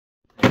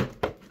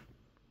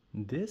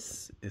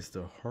This is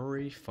the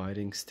Hori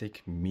Fighting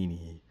Stick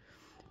Mini.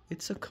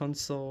 It's a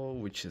console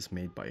which is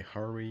made by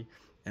Hori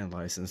and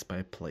licensed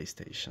by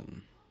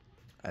PlayStation.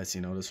 As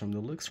you notice from the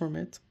looks from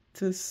it,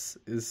 this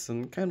is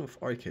some kind of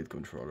arcade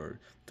controller,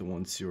 the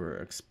ones you are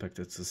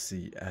expected to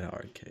see at an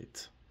arcade.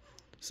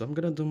 So I'm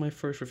gonna do my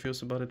first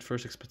reviews about it,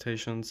 first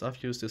expectations.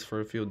 I've used this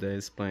for a few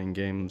days playing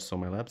games on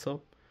my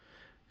laptop.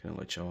 Gonna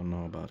let y'all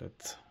know about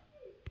it.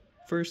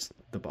 First,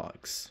 the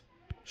box.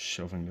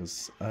 Shoving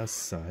this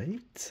aside,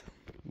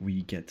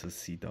 we get to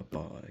see the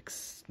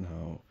box.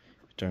 Now,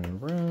 turn it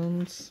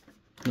around,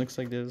 looks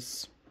like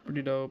this,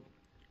 pretty dope.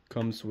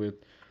 Comes with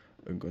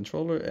a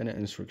controller and an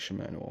instruction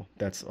manual,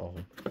 that's all.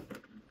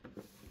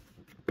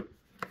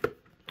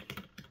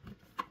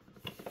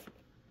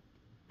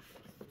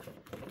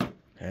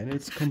 And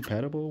it's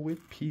compatible with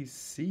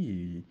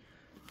PC.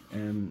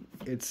 And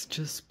it's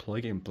just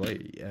plug and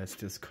play, as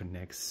this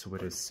connects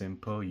with a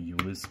simple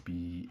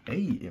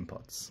USB-A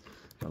inputs.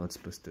 Now let's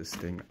put this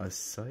thing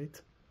aside.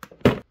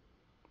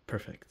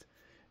 Perfect.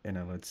 And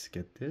now let's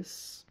get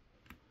this.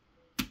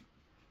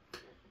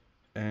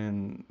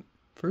 And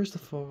first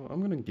of all, I'm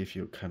gonna give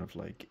you kind of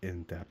like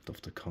in-depth of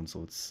the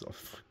console,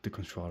 of the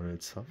controller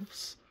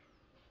itself.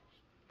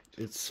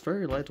 It's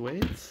very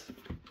lightweight.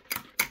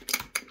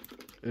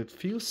 It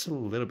feels a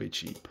little bit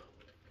cheap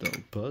though,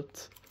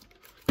 but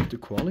the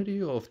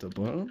quality of the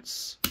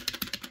buttons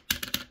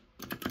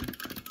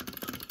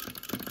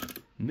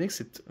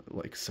makes it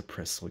like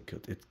surprisingly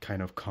good. It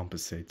kind of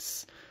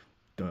compensates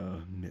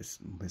the miss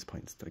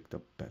points, like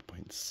the bad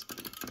points.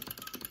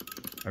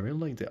 I really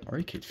like the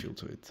arcade feel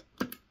to it.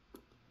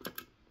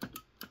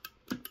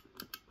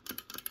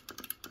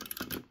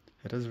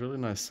 It has really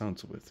nice sound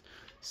to it.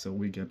 So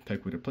we get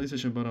packed with a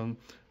PlayStation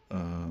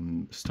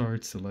button,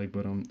 start, select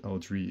button,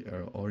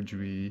 L3,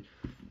 R3.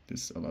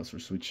 This allows for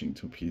switching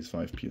to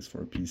PS5,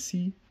 PS4,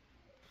 PC.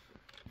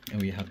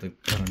 And we have the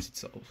buttons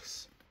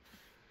itself.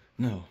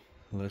 Now,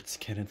 let's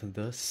get into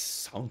the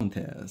sound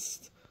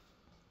test.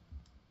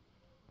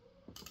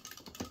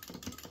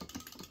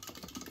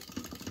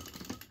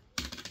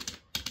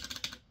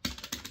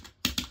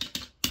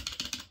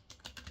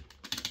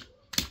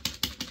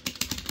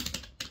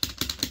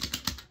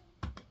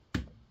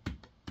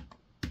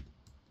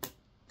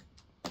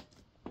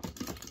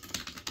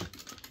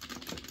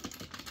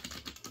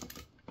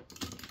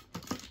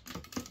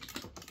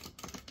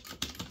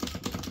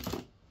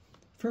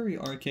 Very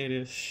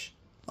arcade-ish.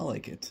 I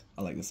like it.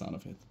 I like the sound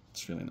of it.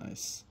 It's really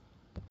nice.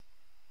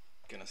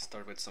 Gonna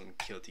start with some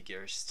Guilty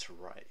Gear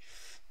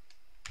Strife.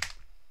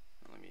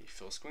 Let me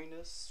full screen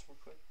this real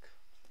quick.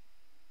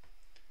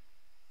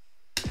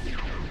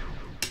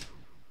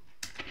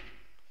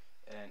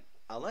 And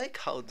I like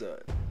how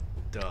the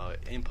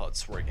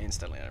inputs work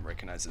instantly and it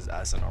recognizes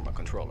as a normal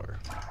controller.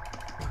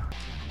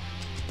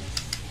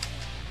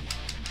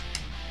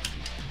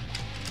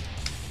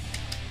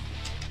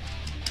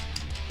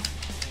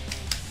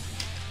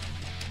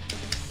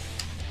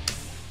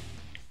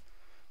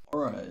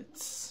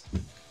 Alright.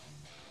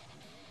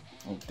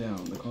 Oh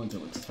damn, the quality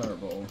looks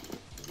terrible.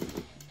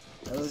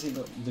 As I see,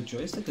 the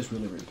joystick is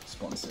really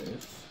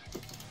responsive.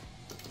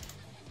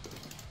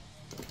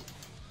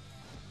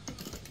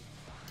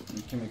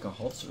 You can make a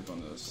hold circ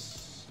on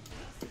this.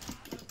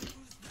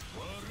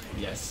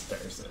 Yes,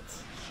 there's it.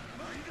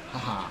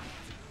 Haha.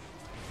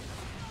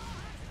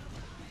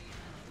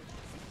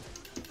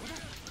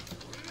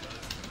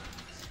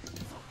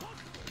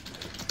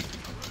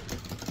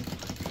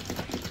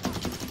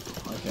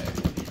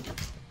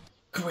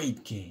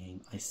 Great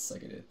game! I suck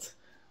at it.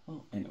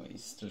 Well,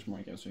 anyways, there's more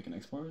games we can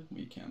explore.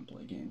 We can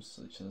play games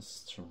such as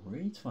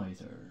Street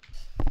Fighter.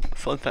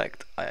 Fun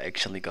fact, I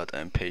actually got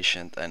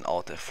impatient and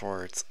out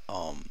for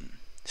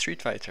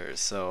Street Fighter,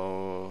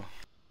 so...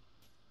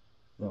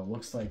 Well,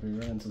 looks like we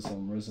ran into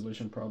some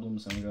resolution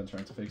problems and we're gonna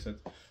try to fix it.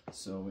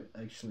 So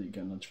we're actually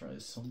gonna try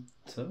some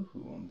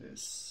Touhou on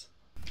this.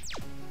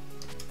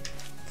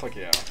 Fuck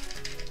yeah.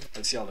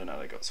 Let's see how the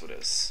night goes with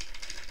this.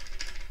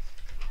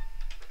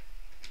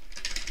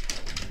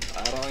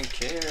 I don't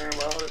care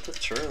about the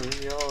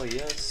tutorial,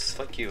 yes,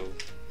 fuck you.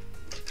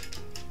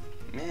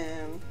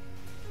 Man.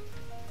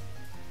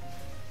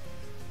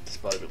 This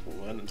body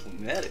was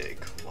medic,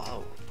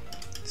 wow.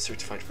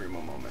 Certified for a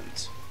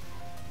moment.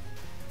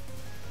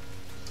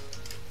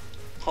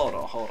 Hold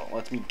on,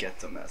 let me get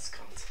the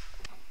mascot.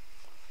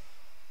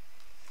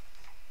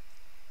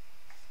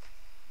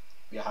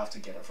 We have to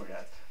get it for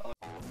that.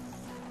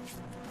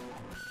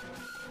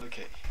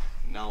 Okay,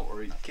 now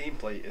our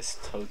gameplay is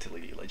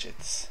totally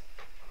legit.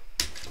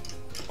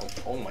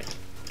 Oh my.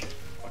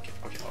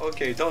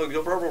 Okay, dog,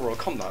 bro,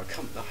 come down,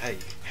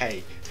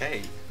 hey,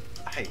 I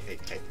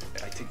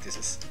think this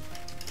is...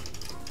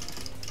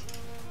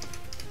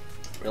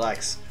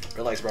 Relax,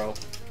 bro.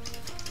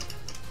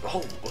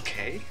 Oh,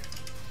 okay.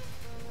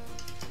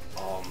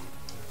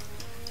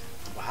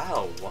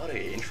 Wow, what an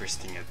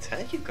interesting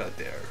attack you got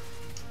there.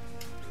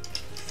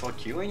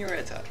 Fuck you and your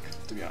attack,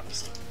 to be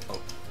honest.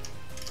 Oh.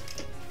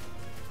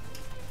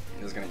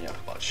 I'm just gonna yap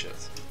about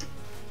shit.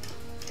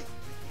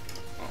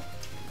 Oh,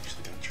 I'm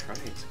actually gonna try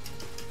it.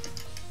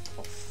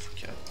 Oh,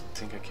 Okay, I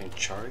think I can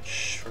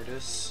charge for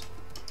this.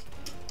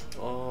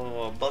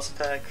 Oh, buzz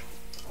attack.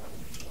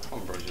 Oh,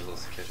 bro,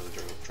 just casually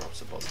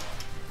drops a buzz.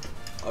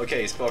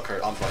 Okay, spell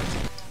card, I'm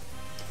fine.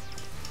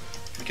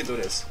 We can do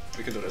this.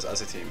 We can do this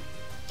as a team.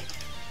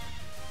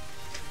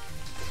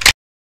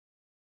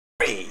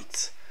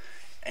 Great!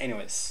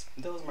 Anyways,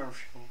 that was my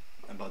review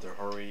about the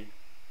Hori.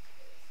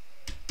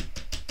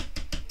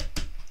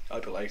 I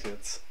hope you liked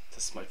it.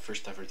 This is my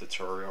first ever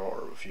tutorial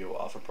or review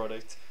of a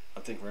product. I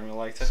think Remy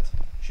liked it.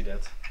 She did.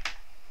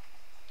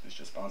 It's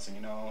just bouncing,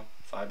 you know,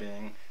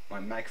 vibing. My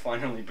Mac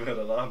finally booted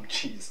up.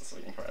 Jesus, so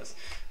impressed.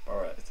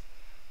 Alright.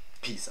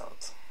 Peace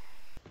out.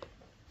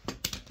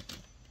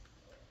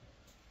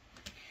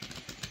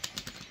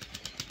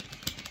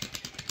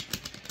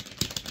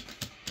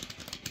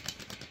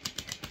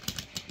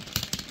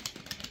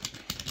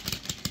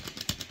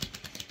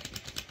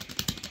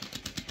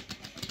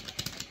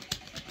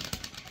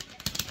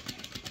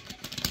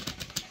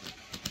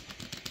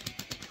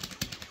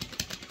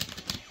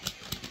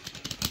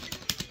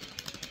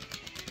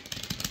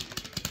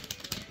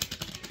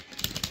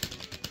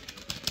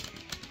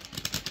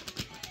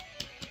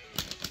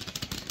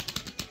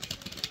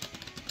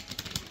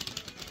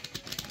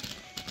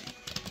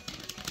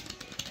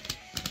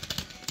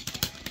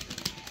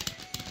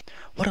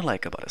 What I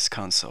like about this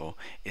console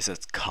is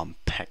its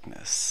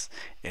compactness.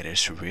 It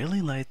is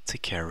really light to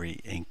carry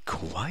and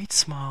quite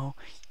small,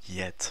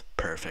 yet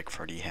perfect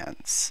for the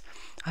hands.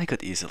 I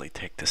could easily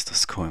take this to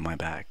school in my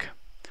bag.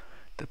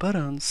 The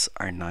buttons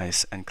are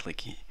nice and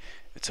clicky.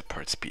 It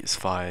supports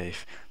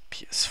PS5,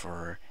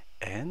 PS4,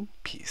 and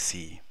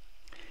PC.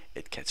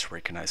 It gets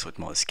recognized with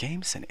most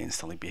games and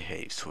instantly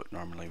behaves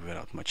normally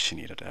without much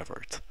needed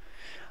effort.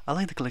 I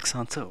like the click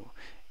sound too.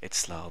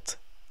 It's loud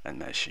and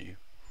meshy.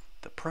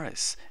 The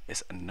price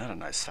is another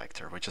nice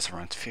factor, which is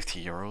around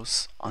 50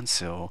 euros on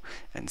sale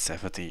and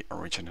 70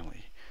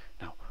 originally.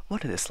 Now,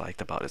 what I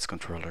disliked about its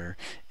controller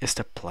is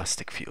the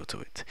plastic feel to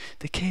it.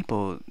 The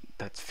cable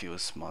that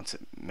feels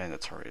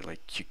mandatory,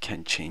 like you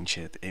can change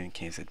it in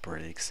case it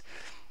breaks,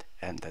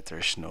 and that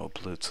there's no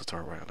Bluetooth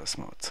or wireless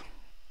mode.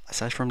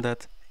 Aside from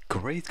that,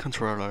 great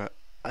controller,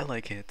 I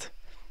like it.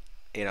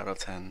 8 out of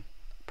 10,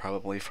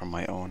 probably from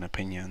my own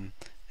opinion.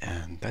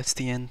 And that's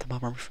the end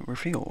of my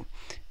review.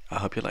 I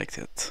hope you liked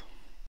it.